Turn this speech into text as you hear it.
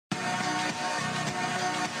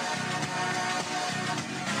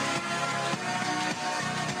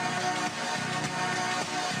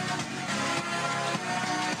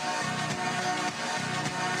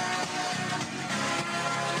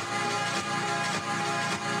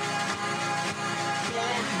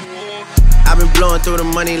I've been blowing through the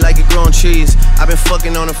money like it growing trees. I've been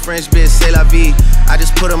fucking on a French bitch, c'est la vie. I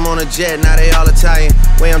just put them on a jet, now they all Italian.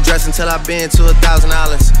 Way I'm dressed until I've been to $1,000.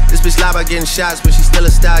 This bitch lie about getting shots, but she still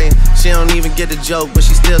a stallion. She don't even get the joke, but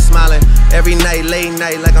she still smiling. Every night, late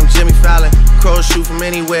night, like I'm Jimmy Fallon. Crows shoot from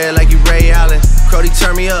anywhere, like you Ray Allen. Crodie,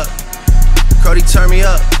 turn me up. Crodie, turn me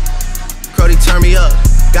up. Crodie, turn me up.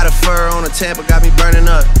 Got a fur on a Tampa, got me burning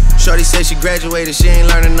up. Shorty say she graduated, she ain't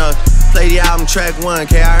learned enough. Play the album track 1,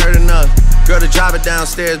 K, I heard enough. Girl to drive it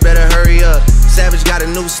downstairs, better hurry up. Savage got a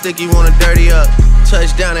new stick, you wanna dirty up.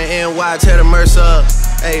 Touchdown in NY, tear the Mercer up.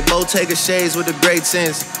 Hey, Bottega shades with the great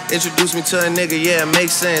sense. Introduce me to a nigga, yeah, it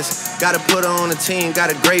makes sense. Gotta put her on the team,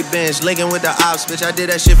 got a great bench. Linking with the ops, bitch, I did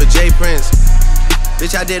that shit for J Prince.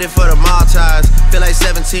 Bitch, I did it for the Maltese. Feel like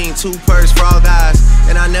 17, 2 perks for all guys.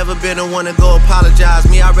 And I never been the one to go apologize.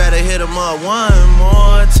 Me, I'd rather hit him up one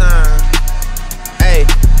more time. Hey,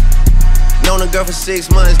 known a girl for 6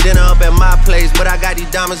 months, dinner up at my place. But I got these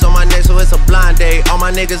diamonds on my neck, so it's a blind date. All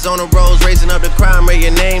my niggas on the roads, raising up the crime rate.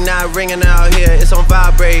 Your name not ringing out here, it's on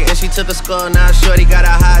vibrate. And she took a skull, now shorty gotta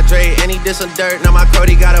hydrate. And he did some dirt, now my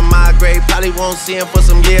Crodie gotta migrate. Probably won't see him for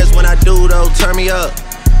some years. When I do though, turn me up.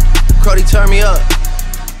 Crodie, turn me up.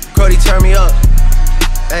 Crodie, turn me up.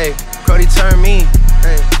 Hey, Crodie, turn me.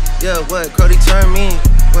 Hey, yeah, what? Crodie, turn me.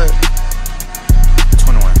 What?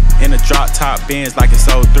 21. In a drop top Benz like it's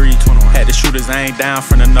 03. 21. Had the shooters aimed down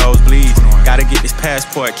from the nosebleeds. Gotta get this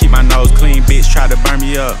passport, keep my nose clean. Bitch try to burn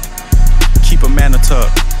me up. Keep a man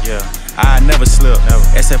tuck. Yeah. I never slip.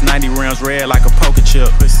 SF90 rims red like a poker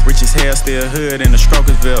chip. Rich as hell, still hood in the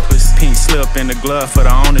Strokersville. Pink slip in the glove for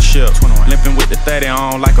the ownership. Limping with the 30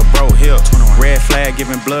 on like a broke hip. Red flag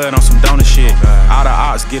giving blood on some donor shit. All the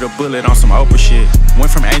ops get a bullet on some Oprah shit.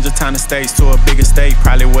 Went from Angel Town Estates to a bigger state.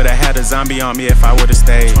 Probably would've had a zombie on me if I would've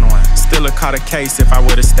stayed. Still a caught a case if I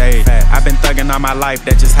would've stayed. I've been thugging all my life,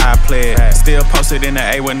 that's just how I played. Still posted in the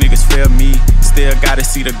A where niggas feel me. Still gotta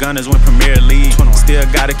see the Gunners win Premier League. Still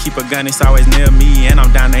gotta keep a gun, it's always near me. And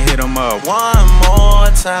I'm down to hit them up one more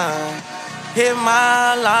time. Hit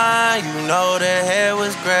my line, you know the hair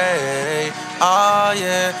was great. Oh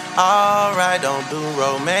yeah, alright, don't do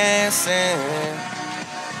romancing.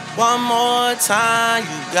 One more time,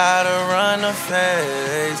 you gotta run the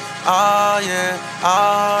face. Oh yeah,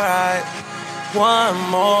 alright, one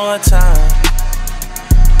more time.